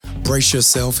Brace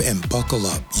yourself and buckle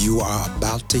up. You are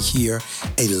about to hear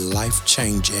a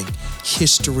life-changing,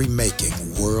 history-making,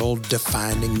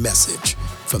 world-defining message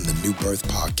from the New Birth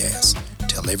Podcast.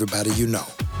 Tell everybody you know,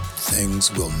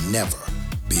 things will never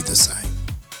be the same.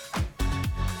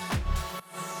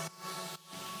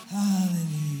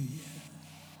 Hallelujah.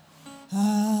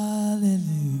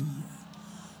 Hallelujah.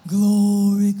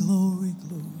 Glory, glory,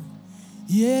 glory.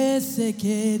 Yes,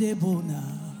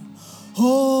 Ekedebona.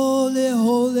 Holy,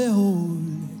 holy,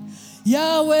 holy.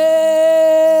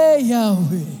 Yahweh,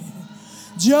 Yahweh.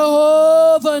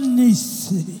 Jehovah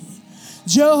Nissi.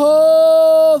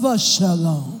 Jehovah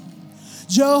Shalom.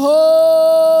 Jehovah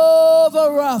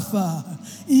Rapha.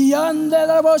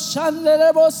 Yandelebo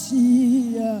Shandelebo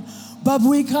Sia. But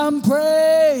we come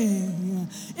praying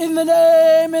in the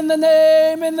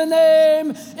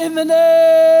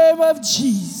name of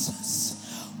Jesus.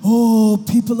 Oh,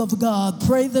 people of God,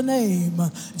 pray the name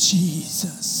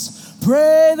Jesus.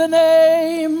 Pray the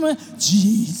name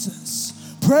Jesus.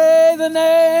 Pray the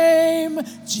name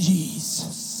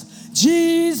Jesus.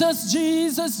 Jesus,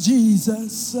 Jesus,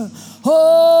 Jesus.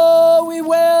 Oh, we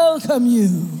welcome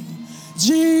you.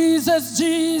 Jesus,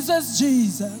 Jesus,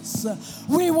 Jesus.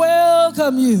 We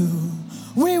welcome you.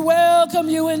 We welcome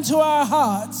you into our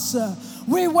hearts.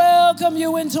 We welcome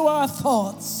you into our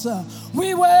thoughts.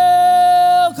 We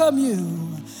welcome you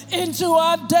into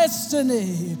our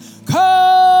destiny.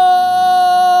 Come,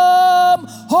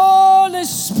 Holy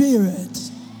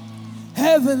Spirit,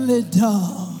 heavenly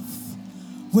dove,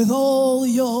 with all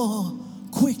your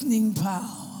quickening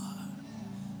power.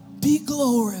 Be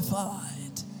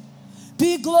glorified.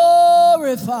 Be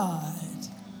glorified.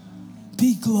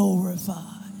 Be glorified.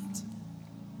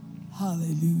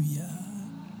 Hallelujah.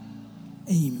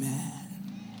 Amen.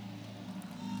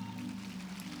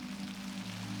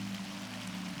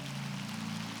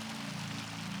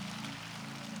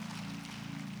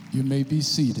 You may be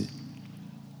seated.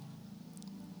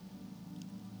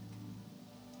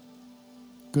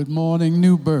 Good morning,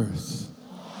 New Birth.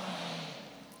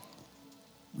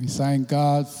 We thank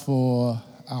God for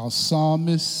our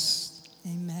psalmist.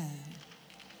 Amen.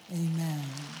 Amen.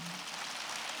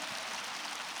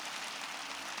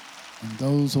 And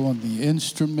those on the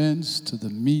instruments, to the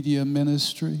media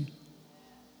ministry,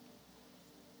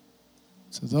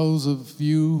 to those of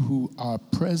you who are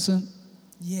present,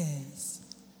 Yes.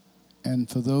 and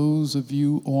for those of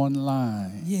you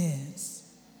online. Yes.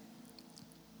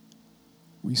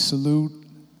 We salute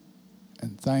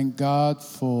and thank God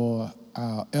for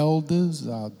our elders,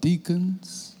 our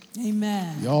deacons,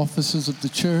 Amen. the officers of the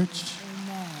church.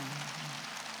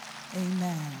 Amen.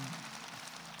 Amen.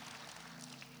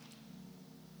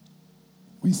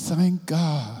 We thank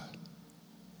God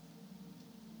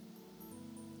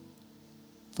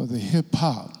for the hip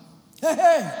hop.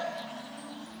 Hey,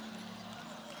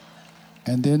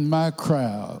 And in my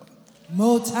crowd,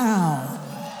 Motown.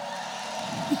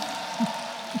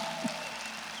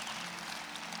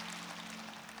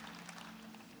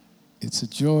 it's a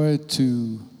joy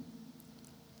to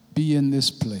be in this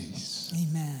place.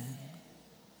 Amen.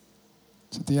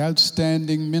 To the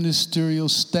outstanding ministerial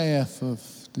staff of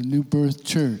the New Birth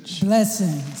Church.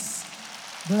 Blessings.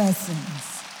 Blessings.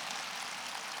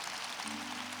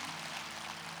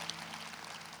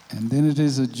 And then it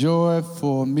is a joy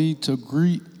for me to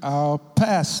greet our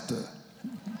pastor.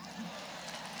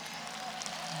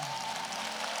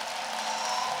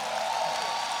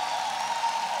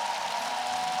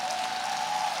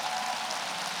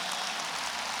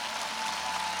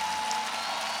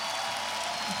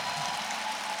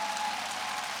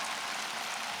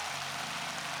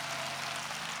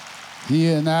 He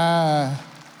and I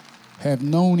have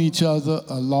known each other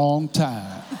a long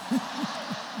time.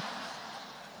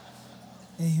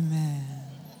 Amen.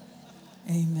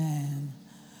 Amen.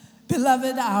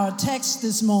 Beloved, our text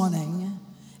this morning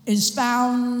is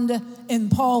found in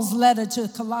Paul's letter to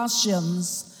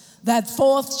Colossians, that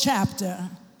 4th chapter,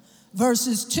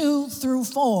 verses 2 through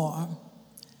 4.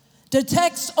 The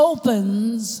text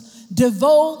opens,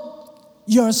 devote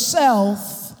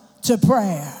yourself to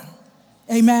prayer.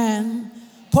 Amen.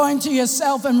 Point to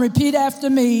yourself and repeat after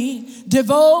me.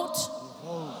 Devote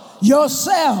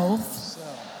yourself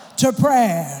to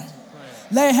prayer.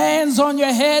 Lay hands on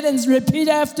your head and repeat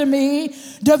after me.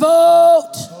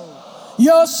 Devote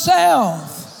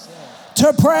yourself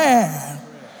to prayer.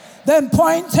 Then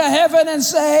point to heaven and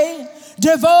say,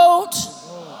 devote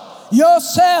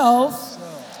yourself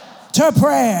to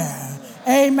prayer.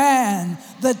 Amen.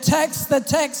 The text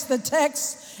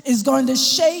is going to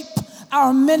shape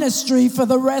our ministry for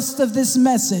the rest of this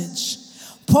message.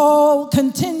 Paul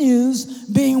continues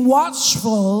being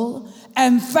watchful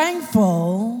and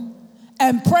thankful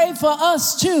and pray for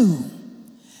us too,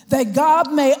 that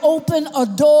God may open a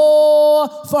door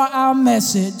for our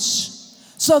message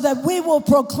so that we will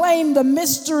proclaim the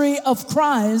mystery of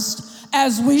Christ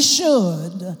as we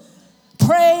should.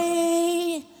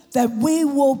 Pray that we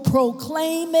will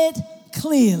proclaim it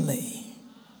clearly.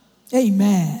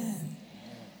 Amen.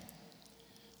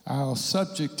 Our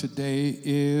subject today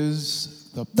is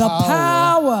the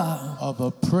power of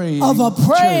a praying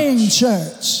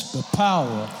church. The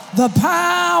power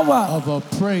of a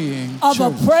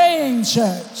praying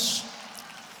church.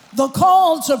 The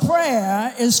call to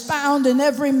prayer is found in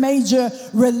every major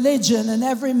religion and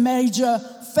every major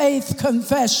faith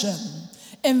confession.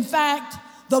 In fact,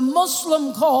 the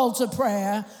Muslim call to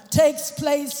prayer takes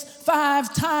place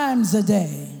 5 times a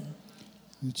day.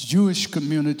 The Jewish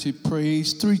community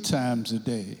prays 3 times a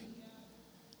day.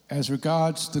 As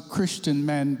regards the Christian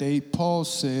mandate, Paul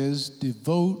says,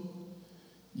 devote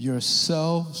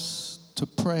yourselves to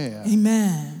prayer.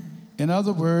 Amen. In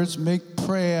other words, make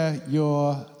prayer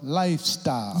your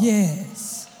lifestyle.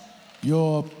 Yes.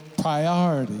 Your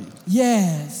priority.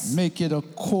 Yes. Make it your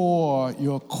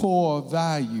core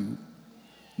value.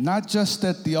 Not just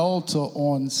at the altar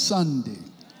on Sunday.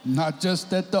 Not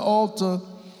just at the altar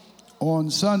on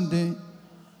Sunday.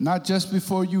 Not just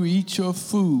before you eat your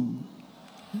food.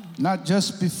 Not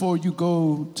just before you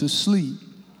go to sleep.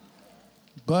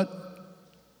 But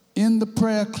in the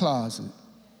prayer closet.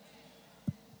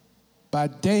 By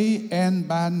day and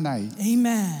by night.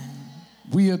 Amen.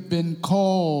 We have been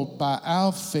called by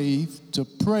our faith to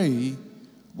pray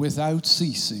without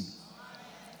ceasing.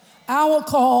 Our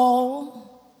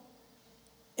call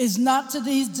is not to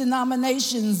these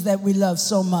denominations that we love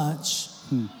so much,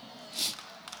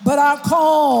 but our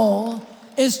call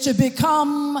is to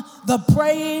become the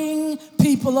praying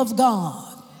people of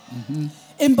God. Mm-hmm.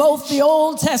 In both the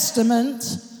Old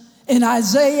Testament, in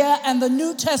Isaiah, and the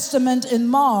New Testament in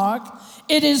Mark,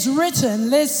 it is written,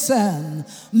 listen,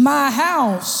 my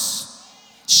house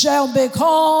shall be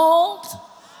called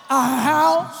a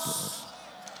house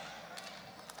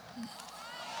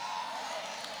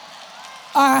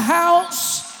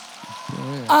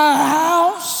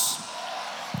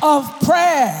of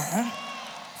prayer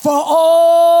for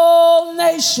all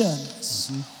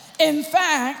nations. Mm-hmm. In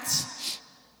fact,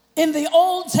 in the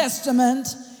Old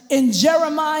Testament, in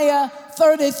Jeremiah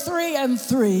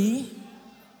 33:3,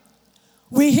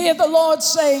 we hear the Lord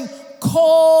saying,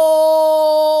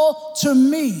 call to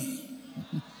me,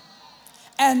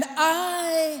 and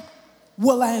I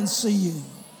will answer you.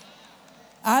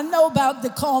 I know about the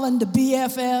calling the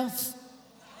BFF.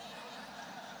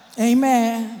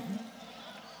 Amen.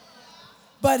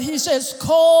 But he says,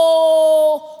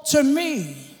 call to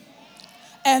me,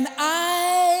 and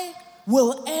I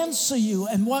will answer you.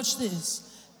 And watch this.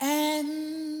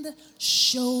 And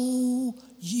show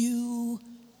you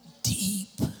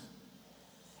deep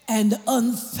and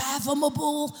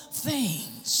unfathomable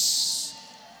things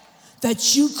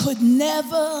that you could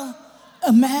never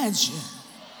imagine.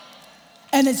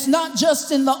 And it's not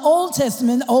just in the Old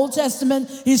Testament. Old Testament,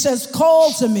 he says,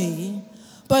 call to me.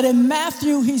 But in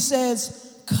Matthew, he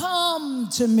says, come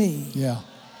to me. Yeah.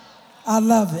 I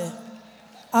love it.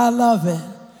 I love it.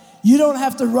 You don't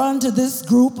have to run to this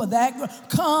group or that group.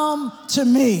 Come to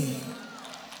me.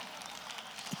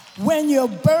 When you're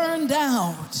burned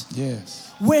out.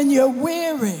 Yes. When you're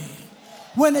weary.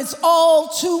 When it's all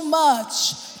too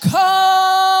much.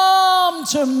 Come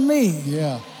to me.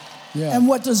 Yeah. Yeah. And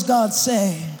what does God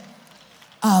say?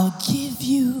 I'll give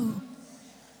you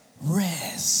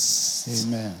rest.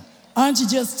 Amen. Aren't you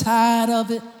just tired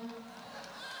of it?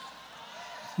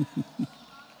 He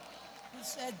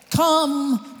said,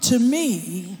 come to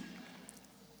me,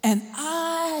 and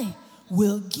I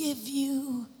will give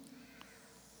you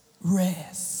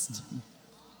rest.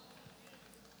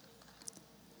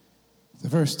 The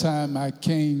first time I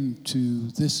came to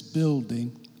this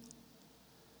building,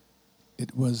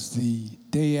 it was the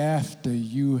day after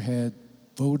you had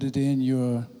voted in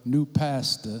your new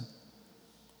pastor,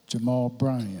 Jamal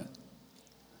Bryant.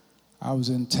 I was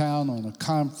in town on a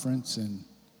conference, and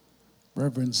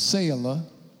Reverend Saylor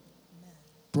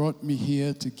brought me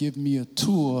here to give me a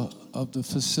tour of the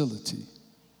facility.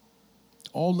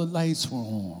 All the lights were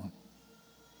on,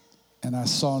 and I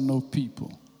saw no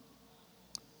people.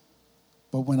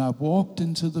 But when I walked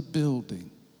into the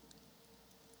building,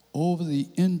 over the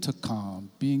intercom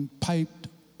being piped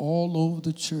all over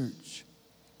the church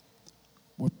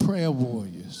were prayer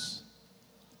warriors.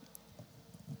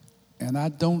 And I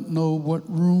don't know what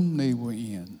room they were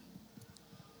in,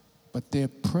 but their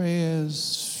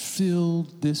prayers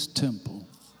filled this temple.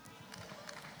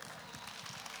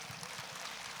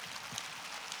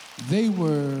 they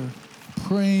were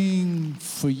praying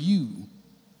for you.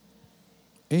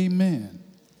 Amen.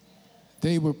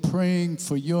 They were praying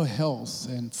for your health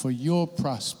and for your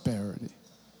prosperity.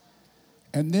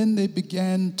 And then they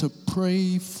began to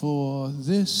pray for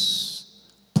this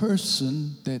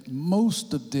person that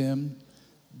most of them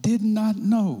did not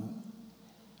know.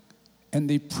 And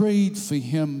they prayed for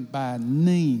him by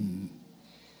name.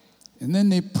 And then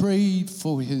they prayed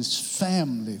for his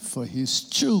family, for his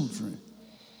children.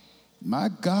 My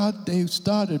God, they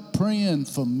started praying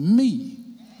for me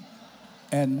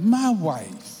and my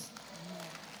wife.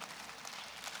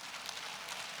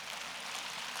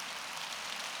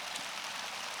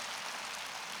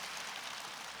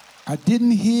 I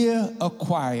didn't hear a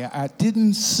choir. I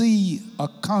didn't see a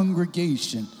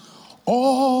congregation.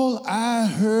 All I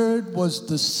heard was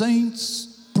the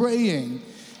saints praying,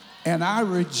 and I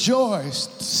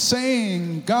rejoiced,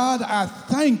 saying, God, I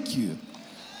thank you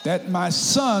that my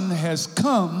son has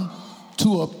come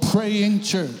to a praying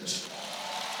church.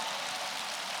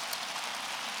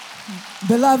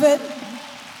 Beloved,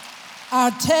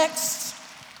 our text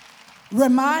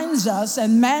reminds us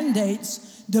and mandates,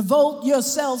 devote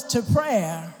yourself to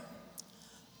prayer.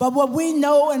 But what we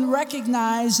know and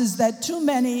recognize is that too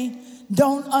many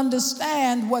don't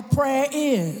understand what prayer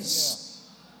is.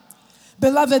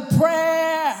 Beloved,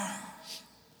 prayer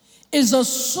is a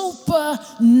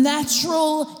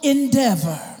supernatural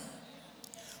endeavor.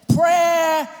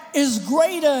 Prayer is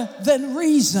greater than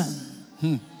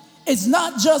reason. It's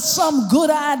not just some good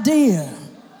idea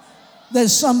that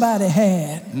somebody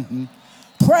had.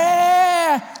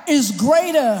 Prayer is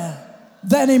greater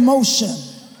than emotion.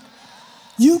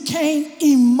 You can't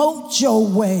emote your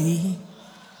way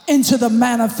into the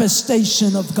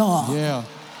manifestation of God. Yeah.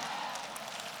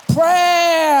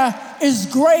 Prayer is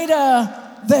greater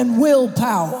than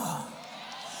willpower.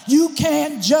 You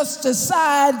can't just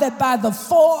decide that by the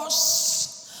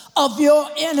force of your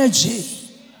energy,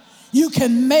 you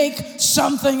can make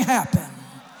something happen.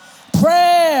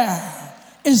 Prayer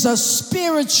is a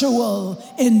spiritual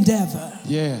endeavor.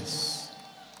 Yes.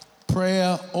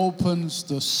 Prayer opens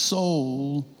the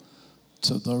soul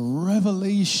to the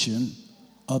revelation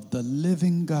of the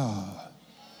living God.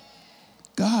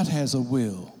 God has a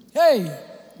will. Hey.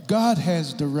 God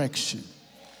has direction.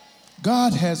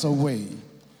 God has a way.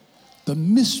 The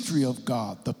mystery of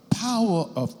God, the power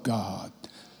of God,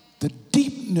 the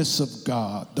deepness of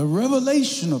God, the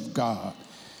revelation of God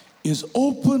is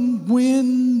open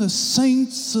when the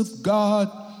saints of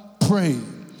God pray.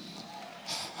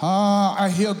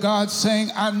 I hear God saying,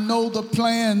 I know the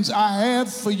plans I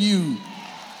have for you.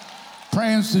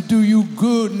 Plans to do you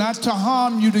good, not to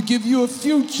harm you, to give you a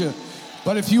future.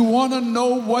 But if you want to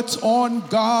know what's on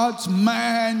God's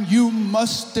mind, you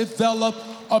must develop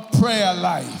a prayer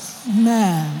life.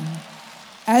 Man.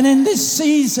 And in this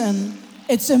season,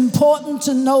 it's important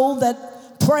to know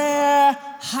that prayer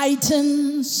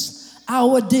heightens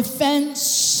our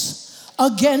defense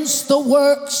against the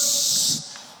works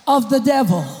of the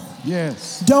devil.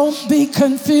 Yes. Don't be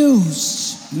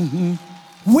confused.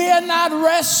 We're not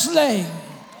wrestling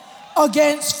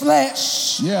against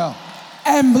flesh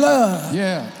and blood.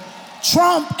 Yeah.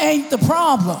 Trump ain't the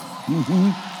problem.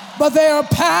 But there are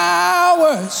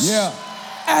powers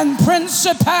and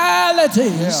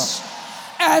principalities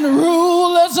and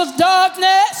rulers of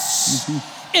darkness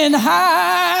in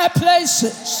high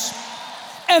places.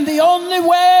 And the only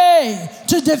way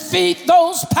to defeat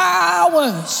those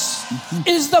powers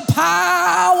is the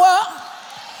power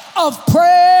of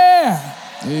prayer.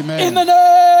 Amen. In the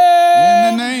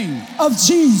name of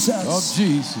Jesus. Of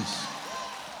Jesus.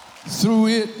 Through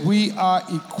it, we are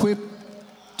equipped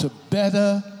to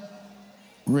better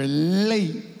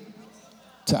relate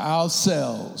to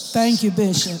ourselves. Thank you,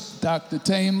 Bishop. Dr.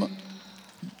 Tamer,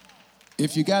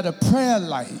 if you got a prayer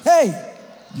life,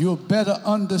 you'll better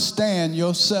understand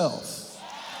yourself.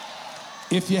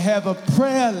 If you have a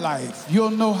prayer life,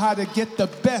 you'll know how to get the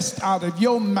best out of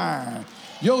your mind,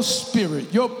 your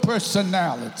spirit, your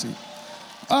personality.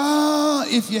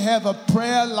 If you have a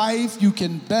prayer life, you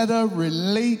can better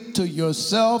relate to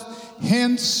yourself,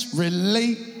 hence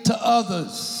relate to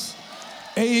others.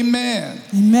 Amen.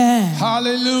 Amen.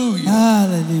 Hallelujah.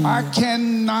 Hallelujah. I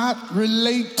cannot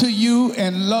relate to you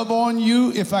and love on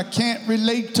you if I can't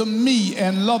relate to me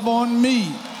and love on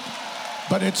me.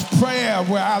 But it's prayer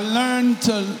where I learn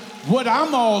to what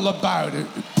I'm all about.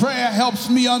 Prayer helps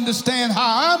me understand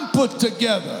how I'm put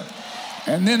together.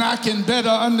 And then I can better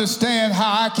understand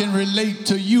how I can relate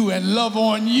to you and love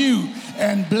on you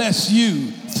and bless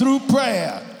you through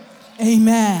prayer.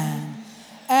 Amen.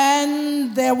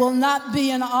 And there will not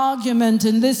be an argument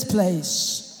in this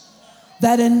place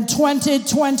that in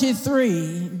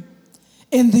 2023,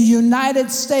 in the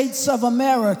United States of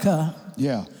America,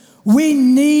 we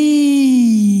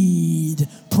need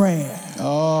prayer.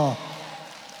 Oh.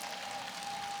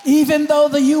 Even though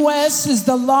the U.S. is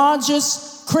the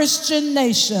largest Christian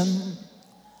nation,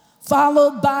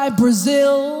 followed by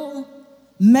Brazil,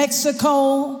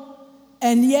 Mexico,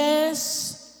 and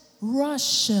yes,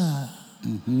 Russia,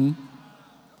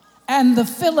 and the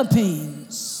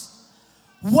Philippines,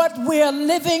 what we're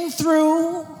living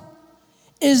through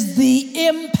is the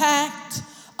impact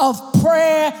of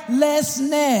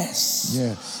prayerlessness.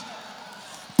 Yes.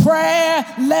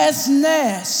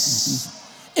 Prayerlessness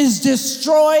is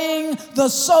destroying the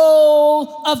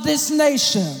soul of this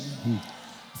nation.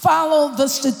 Follow the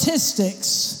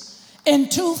statistics. In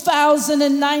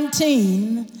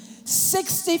 2019,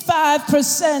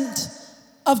 65%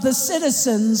 of the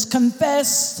citizens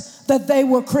confessed that they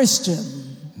were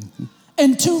Christian.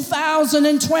 In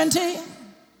 2020,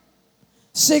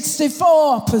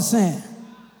 64%.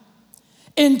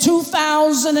 In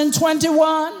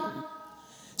 2021,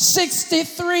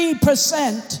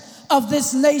 63% of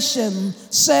this nation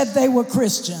said they were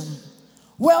Christian.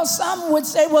 Well, some would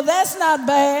say, well, that's not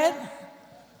bad,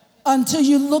 until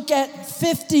you look at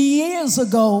 50 years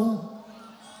ago,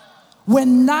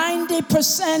 when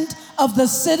 90% of the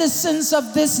citizens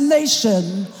of this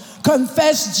nation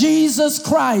confessed Jesus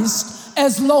Christ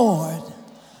as Lord.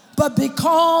 But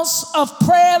because of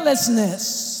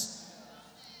prayerlessness,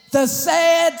 the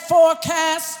sad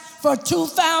forecast for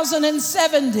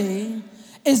 2070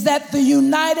 is that the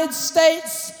United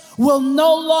States will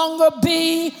no longer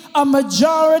be a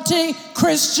majority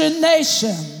Christian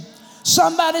nation.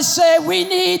 Somebody say, we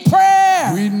need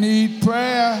prayer. We need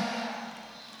prayer.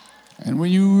 And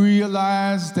when you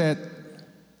realize that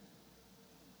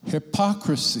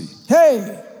hypocrisy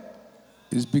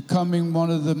is becoming one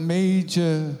of the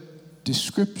major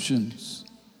descriptions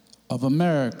of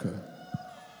America,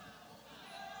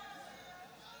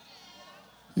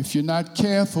 if you're not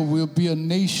careful, we'll be a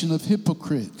nation of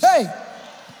hypocrites.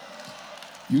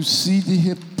 You see the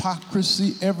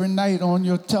hypocrisy every night on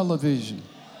your television.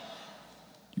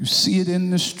 You see it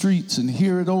in the streets and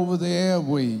hear it over the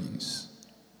airways.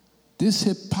 This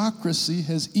hypocrisy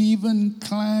has even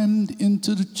climbed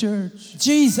into the church.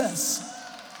 Jesus.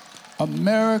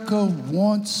 America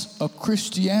wants a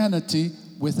Christianity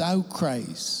without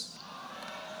Christ.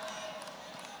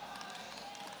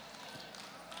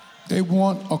 They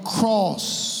want a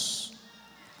cross.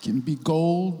 It can be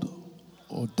gold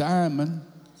or diamond,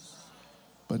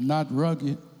 but not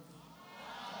rugged.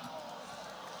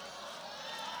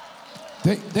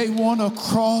 They want a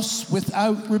cross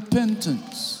without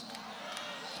repentance.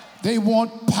 They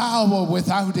want power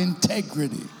without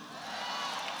integrity.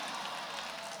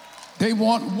 They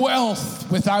want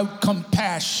wealth without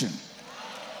compassion.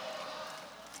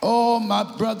 Oh, my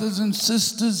brothers and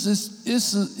sisters,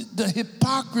 the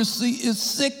hypocrisy is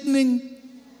sickening.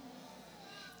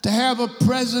 To have a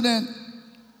president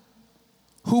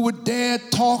who would dare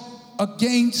talk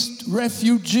against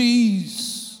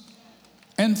refugees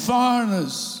and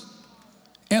foreigners,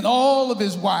 and all of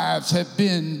his wives have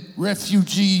been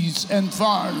refugees and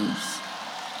foreigners.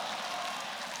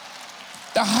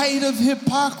 The height of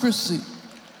hypocrisy.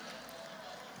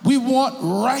 We want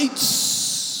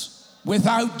rights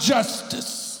without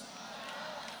justice.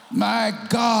 My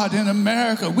God, in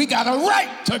America, we got a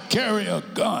right to carry a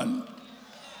gun,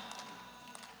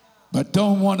 but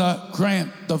don't want to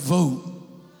grant the vote.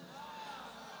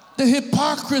 The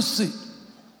hypocrisy.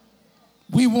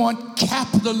 We want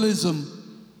capitalism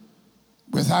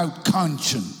without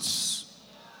conscience.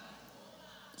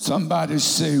 Somebody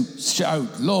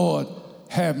shout, Lord,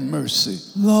 have mercy.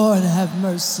 Lord, have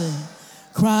mercy.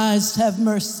 Christ, have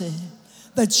mercy.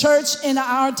 The church in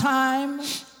our time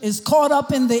is caught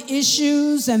up in the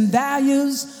issues and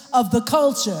values of the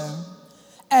culture.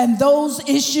 And those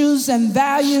issues and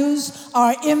values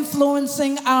are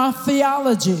influencing our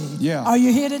theology. Yeah. Are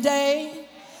you here today?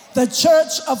 The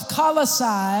church of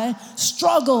Colossae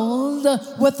struggled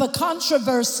with the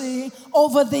controversy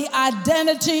over the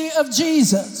identity of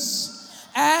Jesus.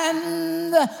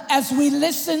 And as we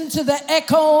listen to the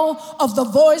echo of the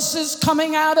voices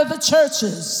coming out of the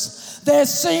churches, there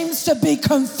seems to be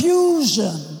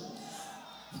confusion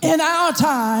in our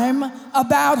time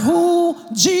about who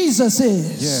Jesus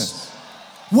is. Yes.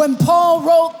 When Paul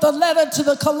wrote the letter to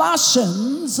the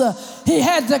Colossians, he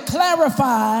had to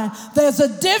clarify there's a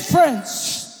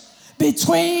difference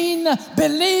between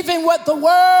believing what the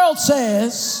world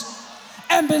says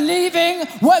and believing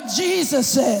what Jesus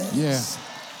says. Yeah.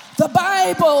 The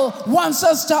Bible wants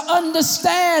us to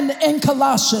understand in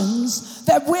Colossians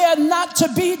that we are not to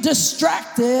be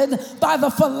distracted by the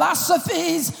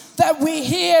philosophies that we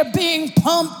hear being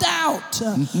pumped out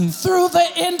through the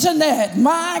internet.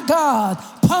 My God,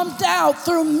 pumped out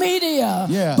through media.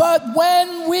 Yeah. But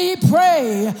when we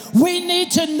pray, we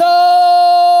need to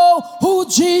know who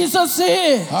Jesus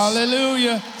is.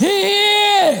 Hallelujah. He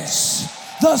is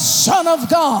the Son of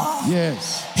God.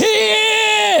 Yes. He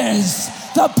is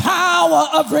the power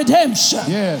of redemption.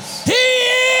 Yes. He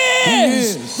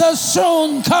is the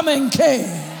soon coming King.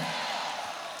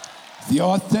 The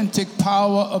authentic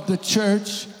power of the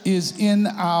church is in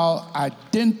our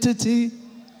identity,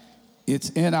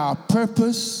 it's in our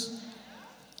purpose,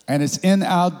 and it's in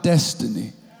our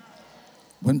destiny.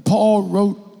 When Paul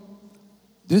wrote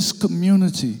this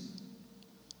community,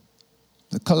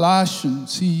 the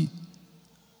Colossians, he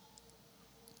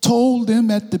told them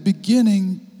at the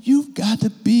beginning, you've got to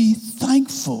be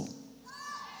thankful.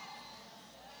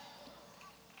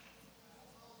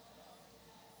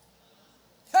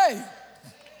 Hey.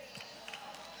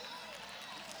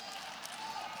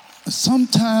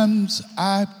 Sometimes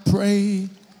I pray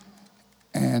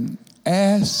and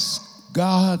ask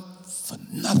God for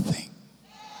nothing.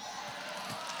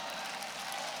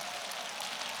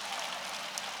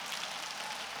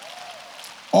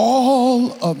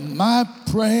 All of my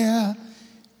prayer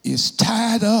is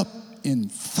tied up in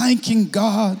thanking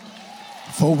God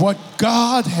for what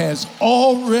God has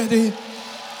already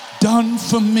done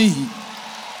for me.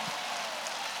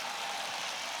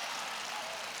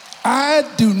 I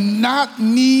do not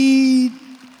need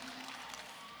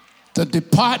the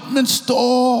department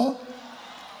store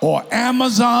or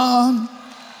Amazon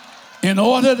in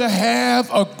order to have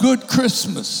a good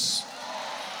Christmas.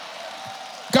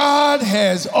 God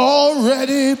has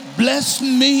already blessed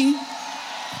me.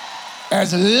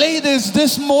 As late as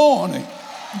this morning,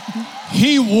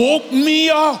 He woke me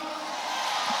up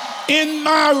in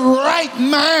my right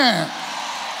mind.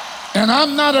 And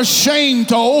I'm not ashamed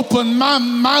to open my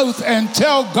mouth and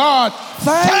tell God,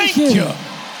 thank you.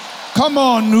 Come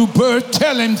on, new birth,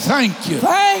 tell Him thank you.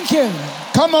 Thank you.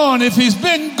 Come on, if He's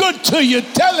been good to you,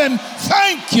 tell Him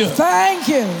thank you. Thank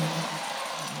you.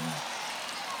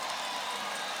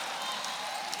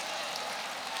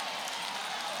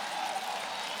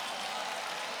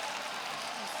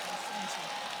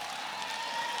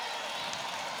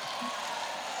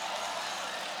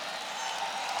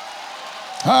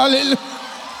 Hallelujah.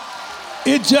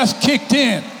 It just kicked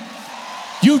in.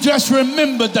 You just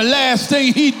remembered the last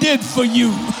thing He did for you.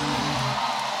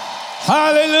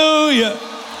 Hallelujah.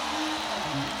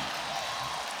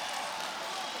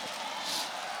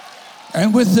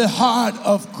 And with the heart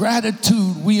of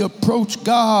gratitude, we approach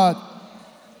God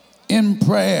in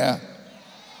prayer.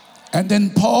 And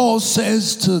then Paul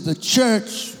says to the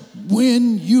church,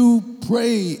 when you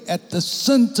pray, at the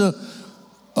center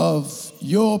of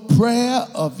your prayer,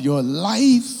 of your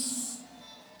life,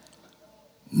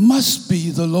 must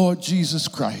be the Lord Jesus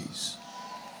Christ.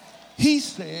 He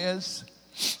says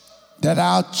that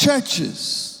our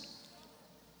churches,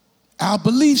 our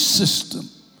belief system,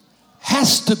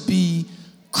 has to be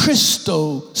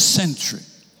Christocentric.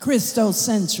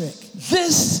 Christocentric.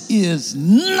 This is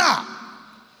not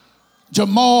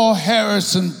Jamal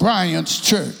Harrison Bryant's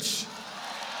church.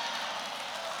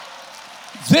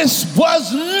 This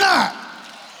was not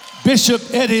Bishop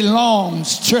Eddie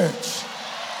Long's church.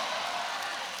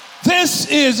 This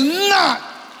is not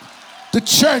the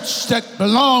church that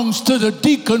belongs to the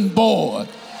deacon board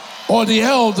or the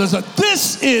elders.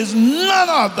 This is none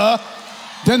other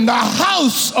than the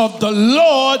house of the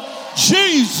Lord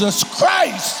Jesus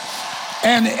Christ.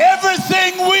 And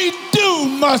everything we do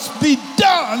must be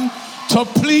done to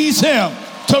please Him,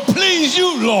 to please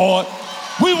you, Lord.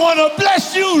 We want to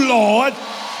bless you, Lord.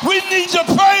 We need to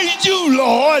praise you,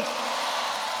 Lord.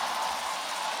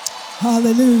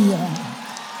 Hallelujah.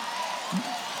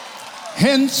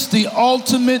 Hence, the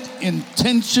ultimate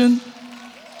intention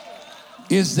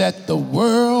is that the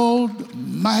world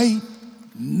might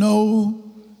know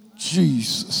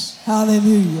Jesus.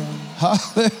 Hallelujah.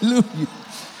 Hallelujah.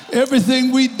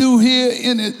 Everything we do here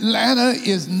in Atlanta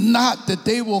is not that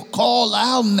they will call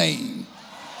our name,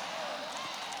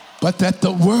 but that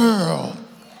the world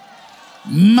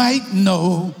might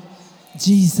know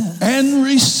Jesus and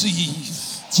receive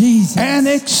Jesus and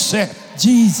accept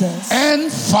Jesus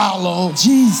and follow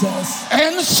Jesus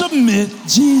and submit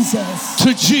Jesus.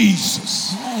 to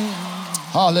Jesus.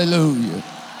 Hallelujah.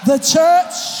 The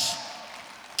church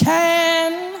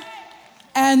can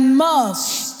and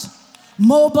must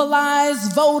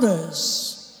mobilize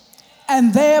voters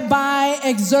and thereby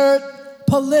exert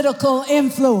political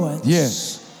influence.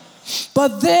 Yes.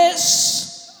 But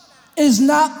this is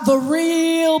not the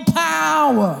real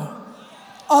power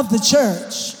of the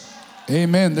church.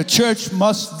 Amen. The church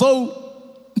must vote.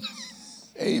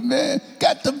 Amen.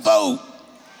 Got to vote.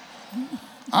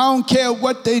 I don't care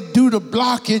what they do to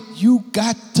block it. You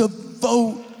got to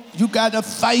vote. You got to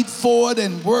fight for it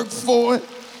and work for it.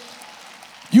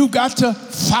 You got to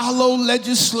follow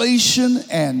legislation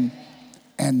and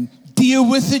deal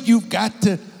with it. You've got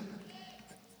to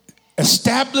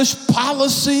establish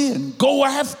policy and go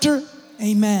after.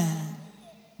 Amen.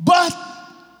 But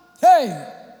Hey,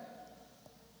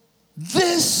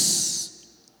 this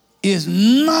is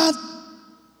not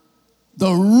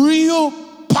the real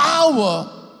power,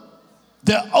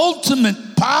 the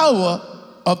ultimate power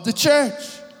of the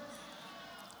church.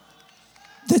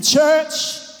 the church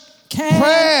can.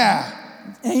 Prayer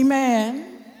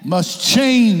Amen. must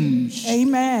change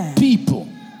Amen. people,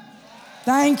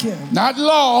 Thank you. not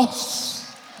laws.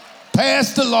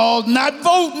 Pass the laws, not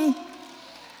voting.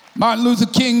 Martin Luther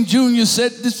King Jr.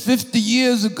 said this 50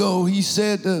 years ago. He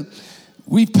said,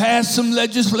 we passed some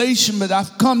legislation, but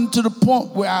I've come to the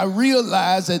point where I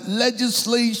realize that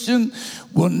legislation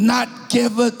will not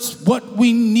give us what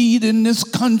we need in this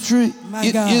country. My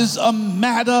It God. is a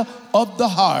matter of the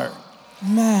heart.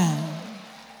 Man.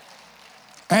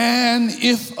 And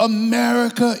if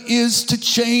America is to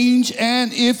change,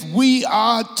 and if we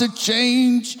are to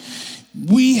change,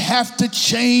 we have to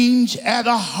change at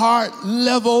a heart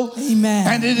level. Amen.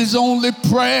 And it is only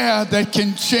prayer that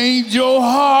can change your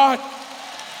heart.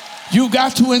 You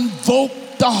got to invoke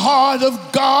the heart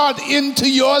of God into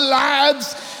your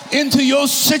lives, into your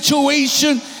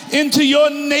situation, into your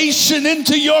nation,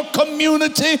 into your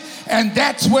community. And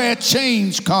that's where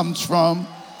change comes from.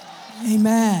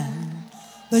 Amen.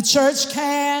 The church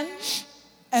can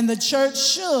and the church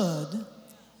should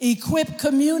equip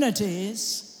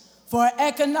communities for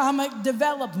economic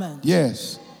development.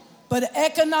 Yes. But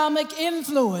economic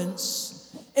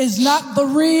influence is not the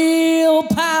real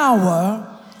power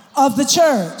of the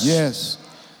church. Yes.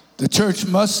 The church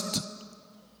must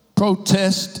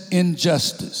protest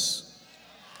injustice.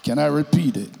 Can I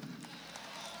repeat it?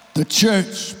 The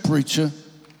church, preacher,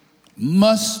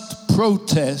 must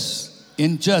protest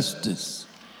injustice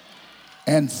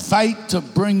and fight to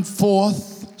bring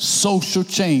forth social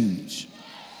change.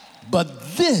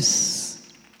 But this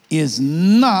is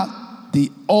not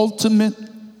the ultimate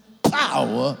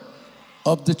power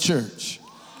of the church.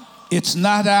 It's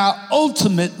not our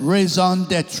ultimate raison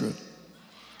d'etre.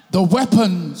 The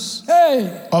weapons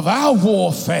of our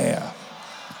warfare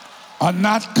are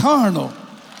not carnal,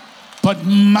 but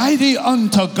mighty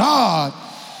unto God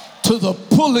to the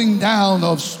pulling down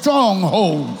of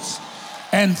strongholds.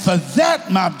 And for that,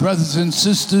 my brothers and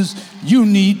sisters, you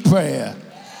need prayer.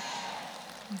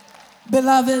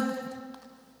 Beloved,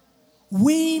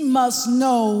 we must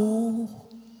know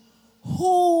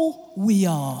who we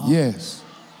are. Yes.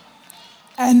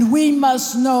 And we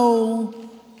must know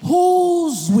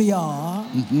whose we are.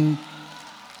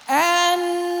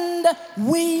 And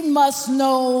we must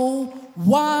know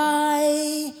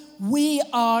why we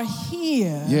are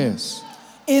here. Yes.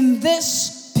 In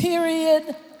this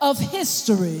period of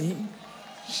history,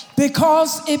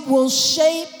 because it will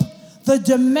shape the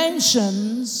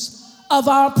dimensions of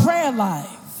our prayer life.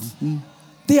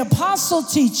 The apostle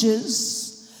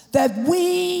teaches that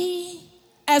we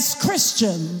as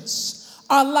Christians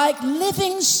are like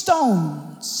living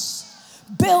stones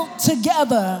built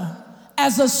together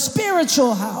as a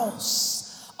spiritual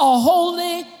house, a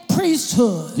holy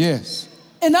priesthood. Yes.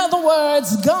 In other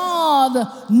words,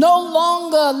 God no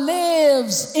longer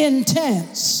lives in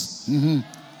tents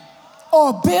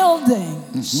or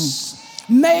buildings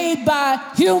made by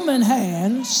human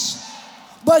hands,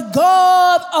 but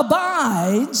God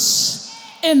abides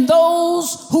in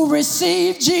those who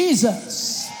receive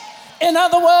Jesus. In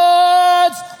other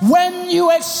words, when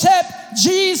you accept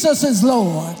Jesus as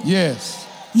Lord, Yes.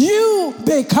 you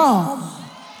become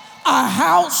a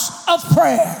house of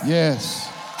prayer. Yes.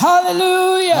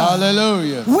 Hallelujah.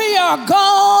 Hallelujah. We are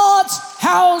God's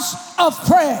house of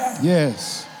prayer.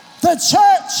 Yes. The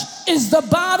church is the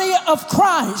body of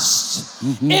Christ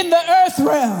in the earth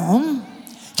realm.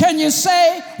 Can you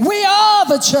say, we are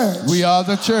the church? We are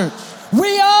the church.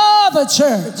 We are the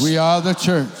church. We are the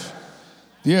church.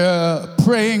 The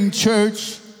praying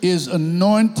church is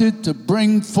anointed to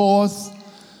bring forth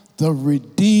the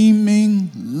redeeming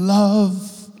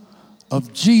love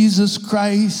of Jesus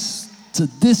Christ to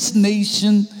this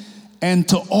nation and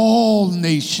to all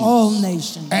nations. All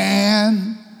nations.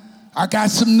 And I got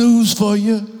some news for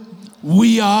you.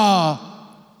 We are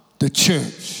the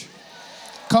church.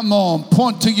 Come on,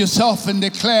 point to yourself and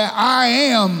declare, I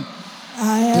am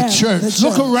I am the church. the church.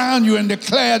 Look around you and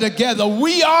declare together,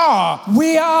 we are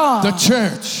the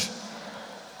church.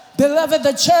 Beloved,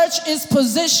 the church is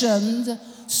positioned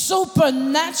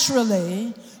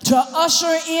supernaturally to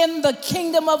usher in the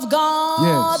kingdom of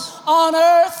God on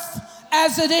earth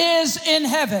as it is in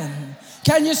heaven.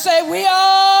 Can you say, we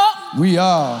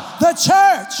are the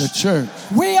church? The church.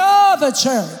 We are the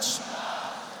church.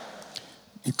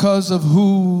 Because of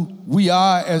who we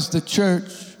are as the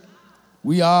church,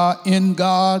 we are in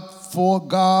God, for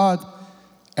God,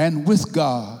 and with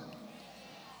God.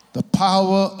 The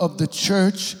power of the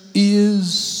church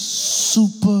is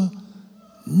supernatural.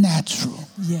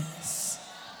 Yes.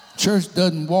 Church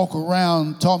doesn't walk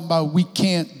around talking about we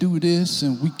can't do this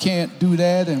and we can't do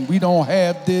that and we don't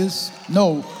have this.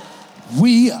 No,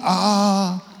 we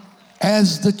are,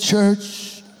 as the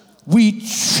church, we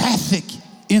traffic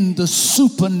in the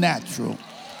supernatural.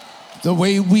 The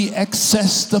way we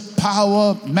access the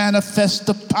power, manifest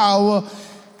the power,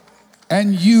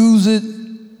 and use it.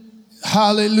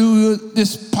 Hallelujah.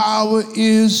 This power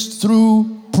is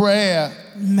through prayer.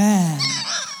 Man.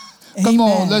 Come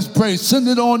Amen. on, let's pray. Send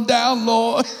it on down,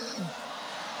 Lord.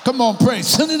 Come on, pray.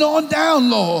 Send it on down,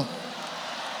 Lord.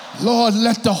 Lord,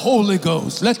 let the Holy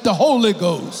Ghost, let the Holy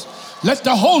Ghost, let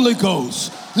the Holy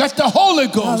Ghost, let the Holy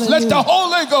Ghost, let the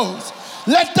Holy Ghost,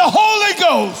 let the Holy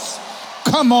Ghost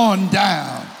come on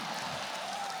down.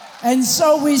 And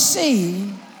so we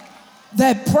see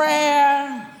that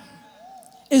prayer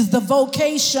is the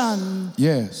vocation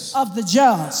of the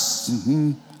just.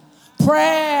 Mm-hmm.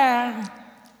 Prayer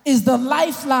is the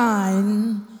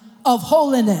lifeline of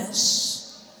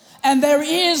holiness. And there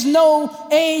is no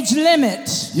age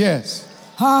limit. Yes.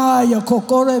 And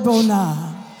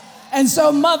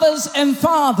so mothers and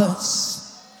fathers,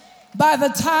 by the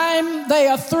time they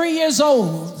are 3 years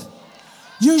old,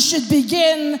 you should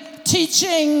begin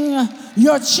teaching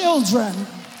your children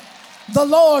the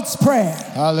Lord's Prayer.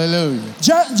 Hallelujah.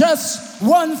 Just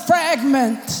one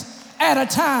fragment at a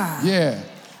time. Yeah.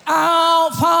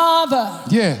 Our Father,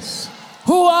 yes,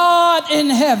 who art in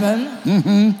heaven,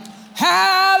 mm-hmm.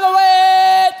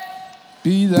 hallowed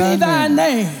be thy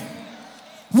name.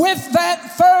 With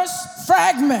that first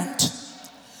fragment,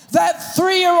 that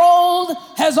 3-year-old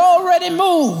has already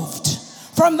moved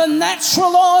from the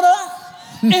natural order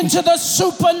into the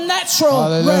supernatural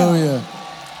Hallelujah.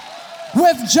 realm.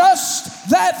 With just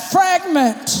that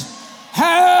fragment,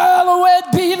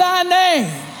 hallowed be thy name.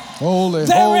 Holy,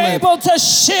 They're holy. able to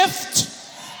shift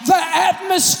the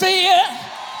atmosphere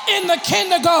in the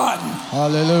kindergarten.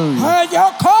 Hallelujah.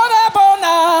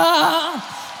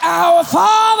 Our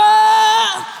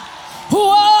Father, who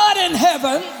art in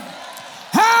heaven,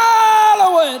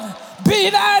 hallowed be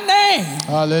thy name.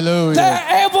 Hallelujah.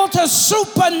 They're able to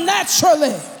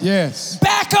supernaturally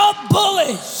back up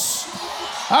bullies.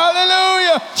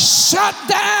 Hallelujah. Shut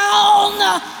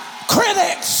down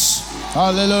critics.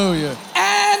 Hallelujah.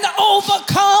 And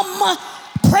overcome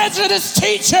prejudiced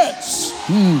teachers.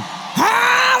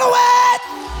 Hallowed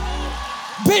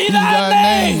be thy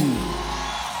name.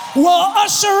 Will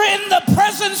usher in the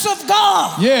presence of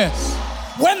God. Yes.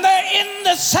 When they're in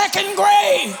the second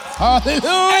grade.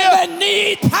 Hallelujah. And they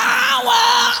need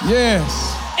power.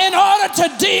 Yes. In order to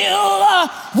deal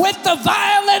with the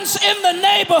violence in the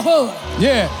neighborhood.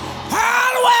 Yeah.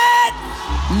 Hallowed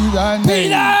be thy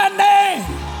name.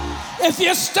 If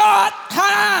you start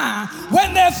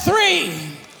when they're 3,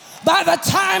 by the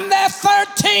time they're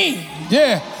 13,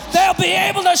 they'll be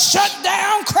able to shut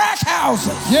down crack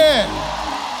houses. Yeah.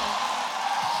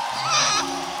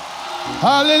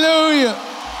 Hallelujah.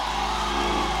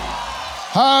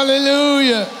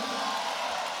 Hallelujah.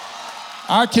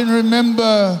 I can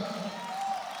remember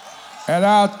at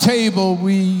our table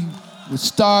we would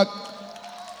start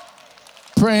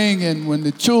praying, and when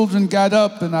the children got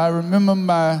up, and I remember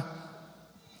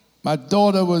my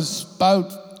daughter was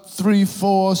about 3,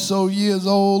 4 so years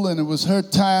old, and it was her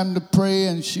time to pray,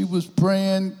 and she was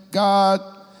praying, God,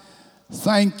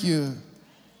 thank you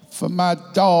for my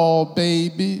doll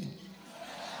baby.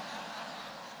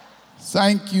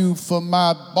 Thank you for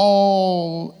my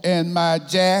ball and my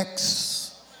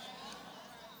jacks.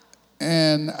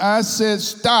 And I said,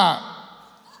 stop.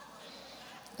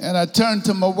 And I turned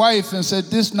to my wife and said,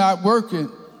 this not working.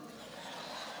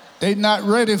 They're not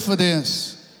ready for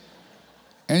this.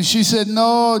 And she said,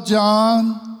 no,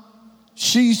 John,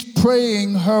 she's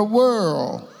praying her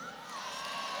world.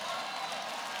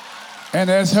 And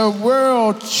as her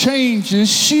world changes,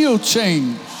 she'll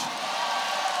change.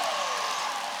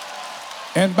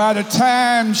 And by the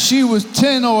time she was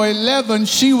 10 or 11,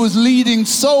 she was leading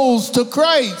souls to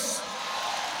Christ.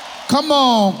 Come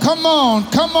on, come on,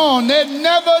 come on. They're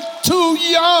never too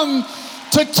young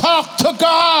to talk to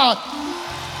God.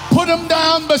 Put them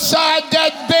down beside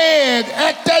that bed,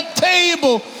 at that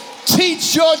table.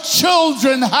 Teach your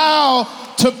children how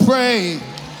to pray.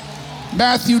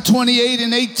 Matthew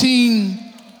 28:18.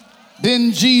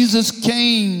 Then Jesus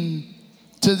came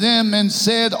to them and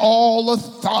said, all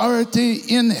authority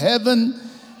in heaven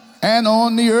and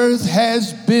on the earth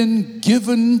has been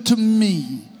given to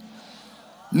me.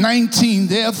 19,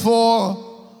 therefore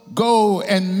go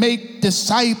and make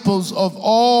disciples of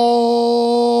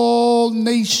all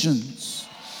nations,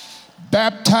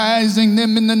 baptizing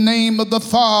them in the name of the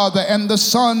Father and the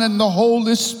Son and the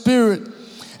Holy Spirit,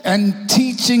 and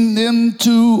teaching them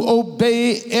to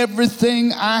obey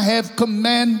everything I have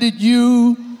commanded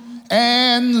you.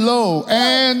 And lo,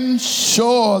 and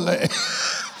surely,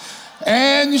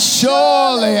 and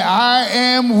surely I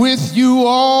am with you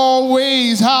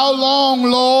always. How long,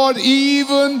 Lord?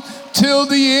 Even till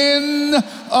the end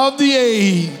of the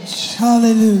age.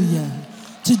 Hallelujah.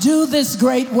 To do this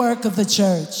great work of the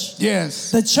church.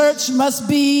 Yes. The church must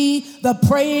be the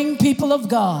praying people of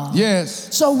God.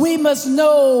 Yes. So we must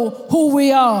know who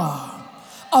we are.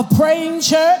 A praying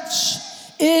church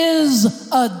is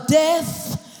a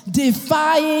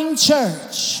death-defying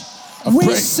church.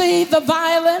 We see the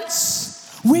violence,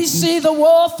 we see the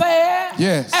warfare,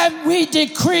 yes, and we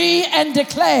decree and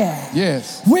declare,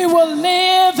 yes, we will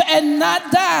live and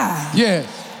not die, yes,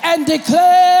 and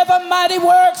declare the mighty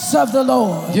works of the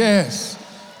Lord. Yes.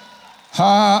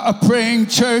 A praying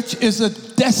church is a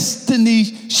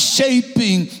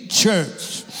destiny-shaping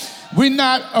church. We're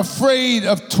not afraid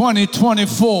of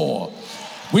 2024.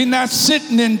 We're not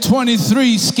sitting in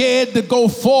 23 scared to go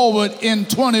forward in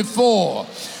 24.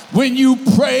 When you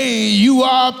pray, you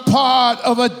are part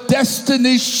of a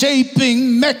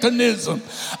destiny-shaping mechanism.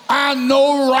 I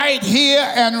know right here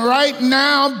and right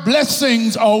now,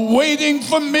 blessings are waiting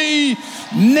for me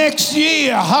next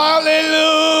year.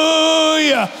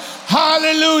 Hallelujah.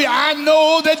 Hallelujah. I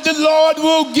know that the Lord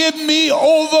will give me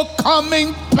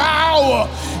overcoming power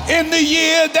in the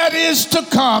year that is to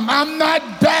come. I'm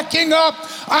not backing up.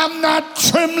 I'm not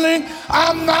trembling.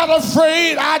 I'm not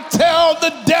afraid. I tell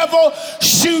the devil,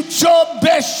 shoot your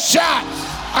best shot.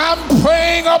 I'm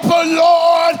praying up a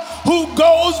Lord who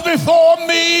goes before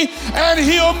me, and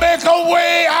he'll make a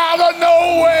way out of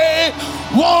no way.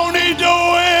 Won't he do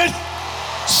it?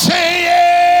 Say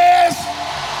yes.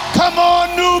 Come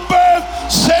on, New Birth.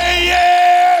 Say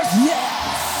yes.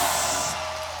 Yes.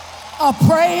 A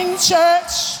praying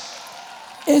church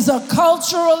is a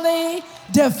culturally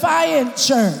defiant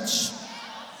church.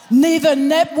 Neither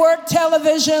network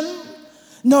television,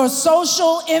 nor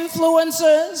social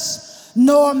influencers,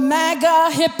 nor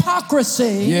MAGA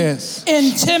hypocrisy, yes,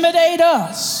 intimidate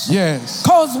us. Yes.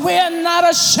 Because we're not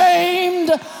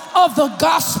ashamed of the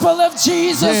gospel of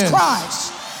Jesus, yes,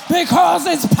 Christ. Because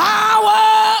it's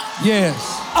power,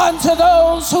 yes, unto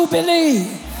those who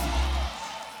believe.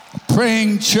 A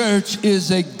praying church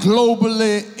is a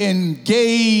globally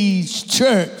engaged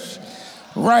church.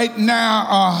 Right now,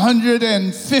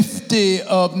 150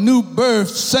 of New Birth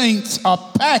saints are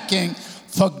packing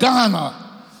for Ghana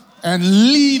and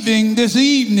leaving this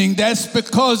evening. That's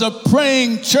because a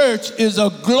praying church is a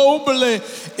globally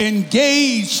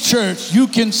engaged church. You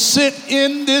can sit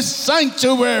in this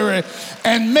sanctuary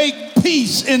and make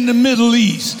peace in the Middle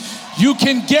East. You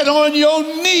can get on your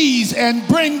knees and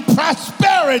bring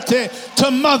prosperity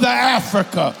to Mother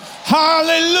Africa.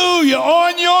 Hallelujah.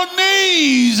 On your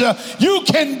knees, you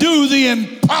can do the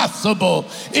impossible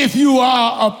if you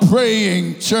are a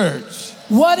praying church.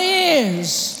 What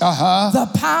is the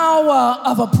power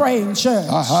of a praying church?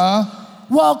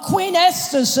 Well, Queen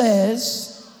Esther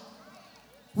says,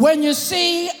 when you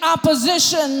see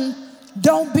opposition,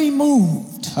 don't be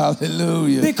moved.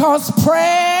 Hallelujah. Because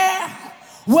prayer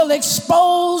will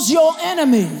expose your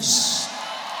enemies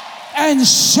and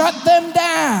shut them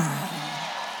down.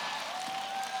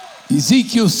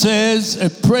 Ezekiel says a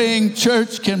praying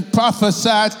church can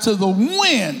prophesy to the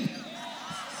wind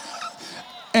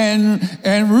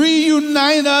and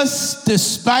reunite us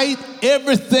despite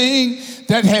everything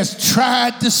that has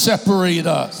tried to separate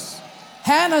us.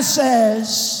 Hannah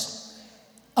says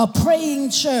a praying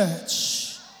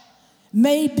church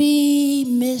may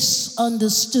be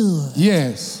misunderstood.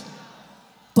 Yes.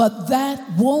 But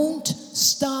that won't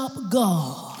stop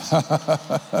God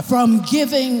from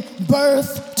giving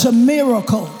birth to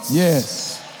miracles.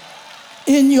 Yes.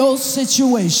 In your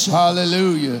situation.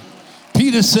 Hallelujah.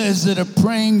 Peter says that a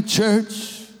praying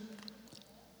church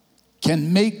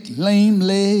can make lame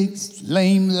legs,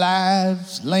 lame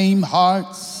lives, lame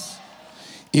hearts.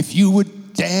 If you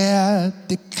would dare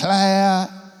declare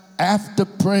after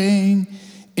praying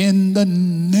In the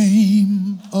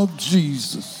name of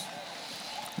Jesus,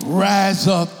 rise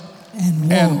up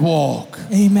and walk.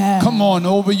 Amen. Come on,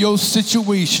 over your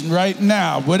situation right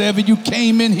now. Whatever you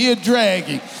came in here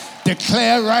dragging,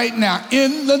 declare right now,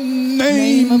 in the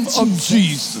name of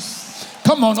Jesus.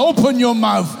 Come on, open your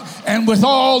mouth and with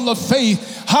all the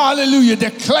faith, hallelujah,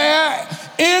 declare,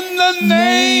 in the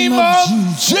name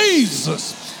of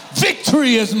Jesus.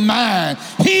 Victory is mine.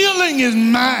 Healing is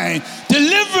mine.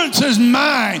 Deliverance is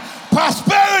mine.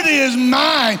 Prosperity is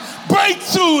mine.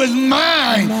 Breakthrough is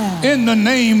mine. Amen. In the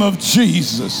name of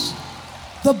Jesus.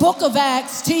 The book of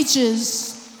Acts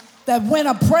teaches that when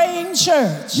a praying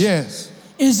church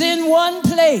is in one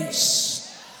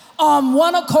place, on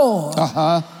one accord,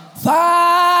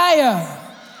 fire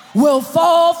will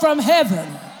fall from heaven.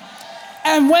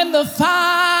 And when the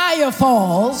fire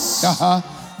falls,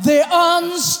 the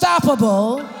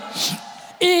unstoppable,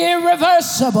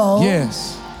 irreversible,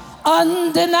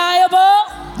 undeniable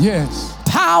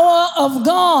power of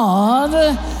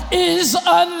God is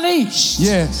unleashed.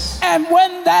 And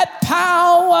when that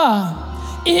power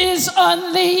is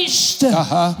unleashed,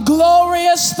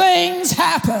 glorious things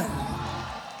happen.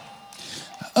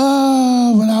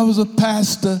 When I was a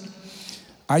pastor,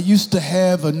 I used to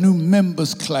have a new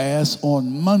members class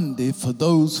on Monday for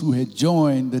those who had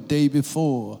joined the day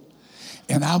before.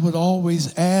 And I would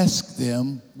always ask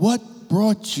them, what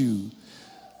brought you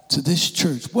to this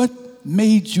church? What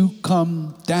made you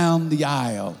come down the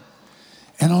aisle?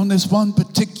 And on this one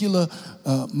particular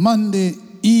Monday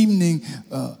evening,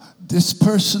 this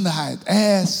person I had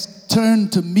asked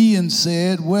turned to me and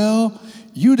said, well,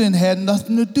 you didn't have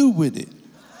nothing to do with it.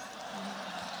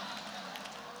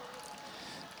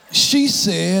 She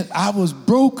said, I was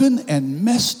broken and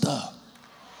messed up.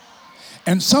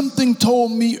 And something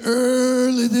told me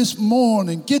early this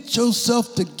morning, get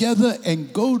yourself together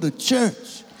and go to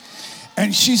church.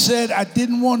 And she said, I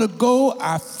didn't want to go.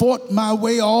 I fought my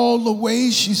way all the way.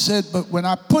 She said, but when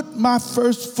I put my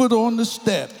first foot on the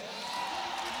step,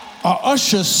 our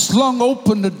usher slung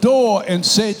open the door and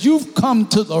said, you've come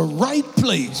to the right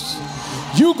place.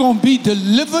 You're going to be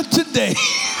delivered today.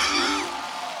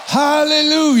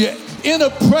 Hallelujah. In a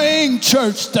praying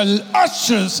church, the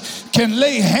ushers can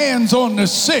lay hands on the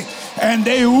sick and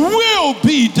they will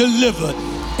be delivered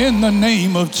in the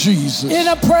name of Jesus. In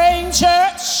a praying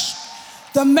church,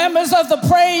 the members of the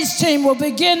praise team will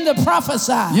begin to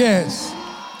prophesy. Yes.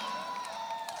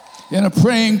 In a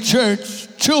praying church,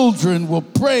 children will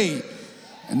pray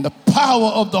and the power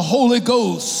of the Holy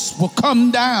Ghost will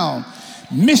come down.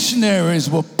 Missionaries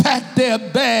will pack their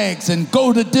bags and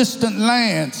go to distant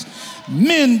lands.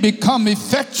 Men become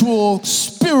effectual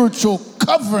spiritual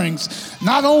coverings,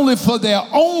 not only for their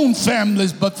own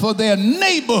families, but for their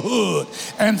neighborhood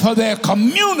and for their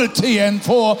community and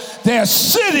for their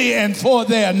city and for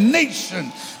their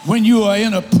nation when you are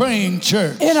in a praying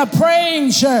church. In a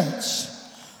praying church,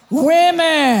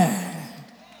 women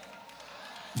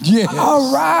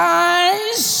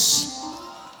arise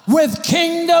with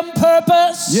kingdom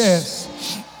purpose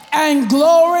and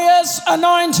glorious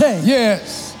anointing.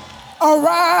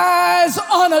 Arise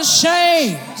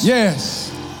unashamed.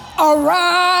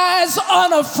 Arise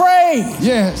unafraid.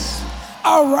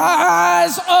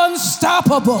 Arise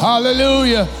unstoppable.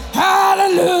 Hallelujah.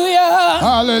 Hallelujah.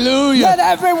 Hallelujah. Let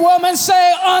every woman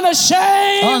say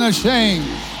unashamed. Unashamed.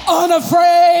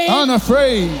 Unafraid.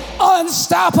 Unafraid.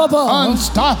 Unstoppable.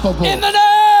 Unstoppable. In the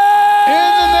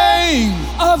name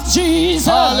of Jesus.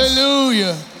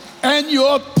 Hallelujah. And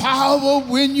your power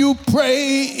when you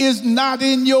pray is not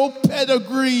in your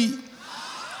pedigree.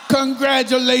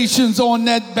 Congratulations on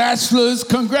that bachelor's.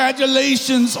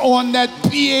 Congratulations on that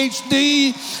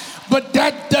PhD. But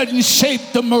that doesn't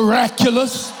shape the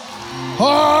miraculous.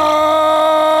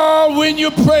 Oh, when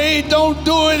you pray, don't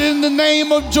do it in the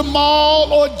name of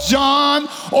Jamal or John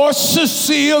or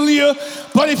Cecilia.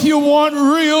 But if you want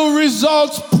real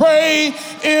results, pray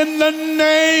in the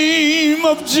name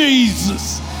of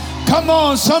Jesus. Come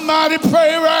on, somebody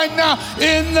pray right now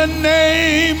in the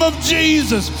name of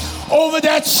Jesus over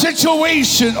that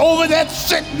situation, over that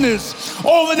sickness,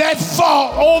 over that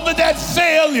fault, over that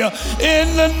failure,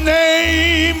 in the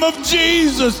name of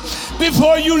Jesus.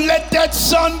 Before you let that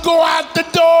son go out the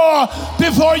door,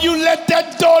 before you let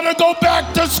that daughter go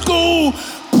back to school,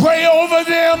 pray over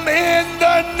them in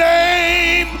the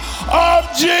name of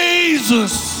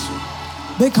Jesus.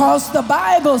 Because the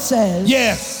Bible says,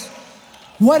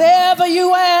 whatever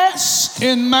you ask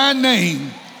in my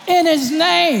name, in his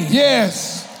name,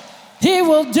 he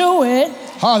will do it.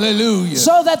 Hallelujah.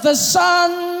 So that the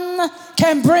Son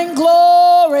can bring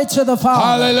glory to the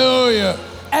Father. Hallelujah.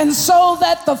 And so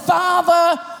that the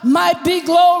Father might be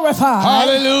glorified.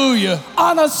 Hallelujah.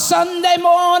 On a Sunday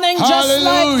morning just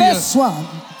like this one,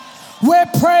 we're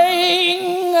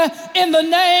praying in the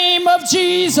name of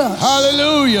Jesus.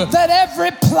 Hallelujah. That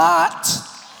every plot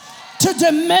to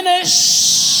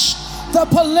diminish the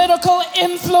political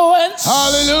influence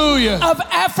Hallelujah. of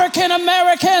African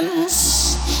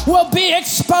Americans will be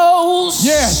exposed.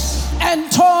 Yes. And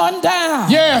torn down.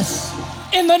 Yes.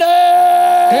 In the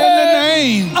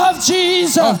name of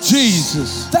Jesus. Of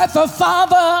Jesus. That the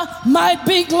Father might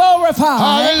be glorified.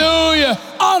 Hallelujah.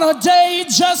 On a day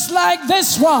just like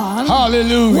this one.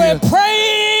 Hallelujah. We're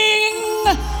praying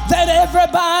that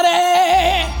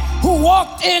everybody who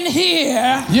walked in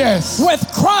here with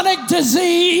chronic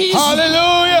disease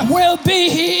will be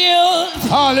healed.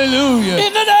 Hallelujah.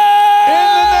 In the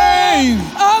name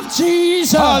of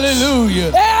Jesus.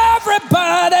 Hallelujah.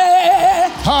 Everybody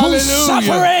who's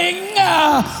suffering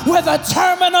with a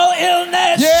terminal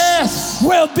illness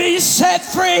will be set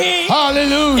free.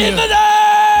 Hallelujah. In the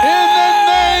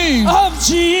name of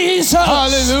Jesus.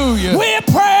 Hallelujah. We're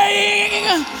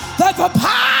praying that the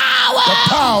power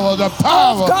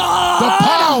of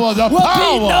God will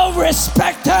be no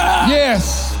respecter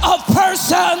of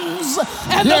persons,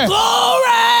 and the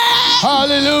glory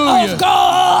of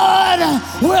God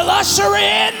will usher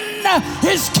in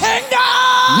His kingdom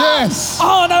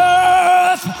on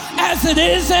earth as it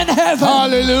is in heaven.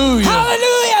 Hallelujah.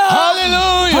 Hallelujah.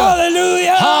 Hallelujah.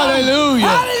 Hallelujah. Hallelujah.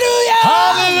 Hallelujah.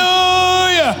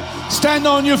 Hallelujah. Stand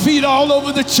on your feet all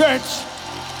over the church.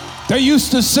 They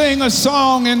used to sing a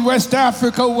song in West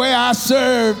Africa where I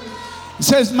served. It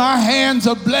says, my hands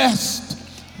are blessed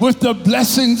with the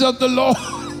blessings of the Lord.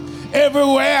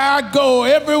 Everywhere I go,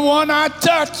 everyone I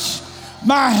touch,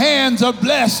 my hands are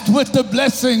blessed with the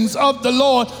blessings of the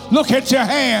Lord. Look at your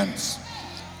hands.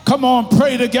 Come on,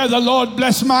 pray together. Lord,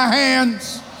 bless my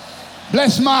hands.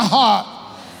 Bless my heart.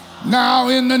 Now,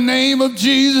 in the name of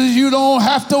Jesus, you don't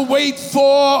have to wait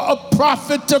for a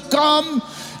prophet to come.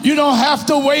 You don't have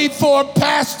to wait for a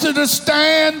pastor to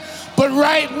stand. But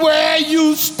right where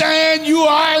you stand, you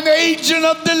are an agent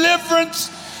of deliverance.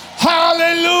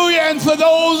 Hallelujah. And for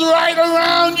those right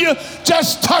around you,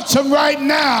 just touch them right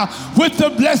now with the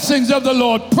blessings of the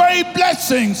Lord. Pray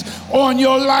blessings on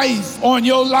your life,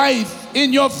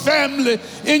 in your family,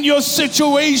 in your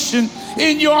situation,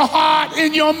 in your heart,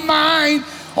 in your mind,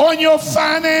 on your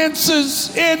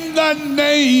finances, in the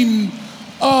name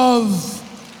of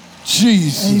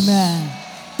Jesus. Amen.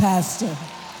 Pastor.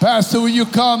 Pastor, will you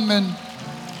come and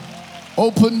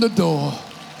open the door?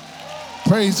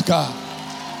 Praise God.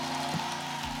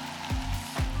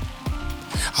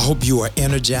 I hope you are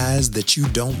energized that you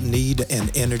don't need an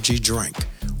energy drink.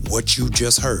 What you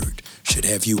just heard should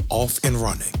have you off and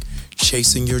running,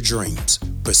 chasing your dreams,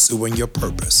 pursuing your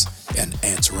purpose, and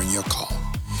answering your call.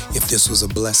 If this was a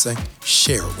blessing,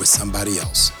 share it with somebody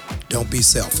else. Don't be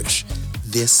selfish.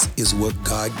 This is what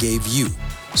God gave you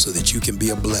so that you can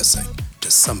be a blessing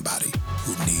to somebody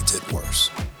who needs it worse.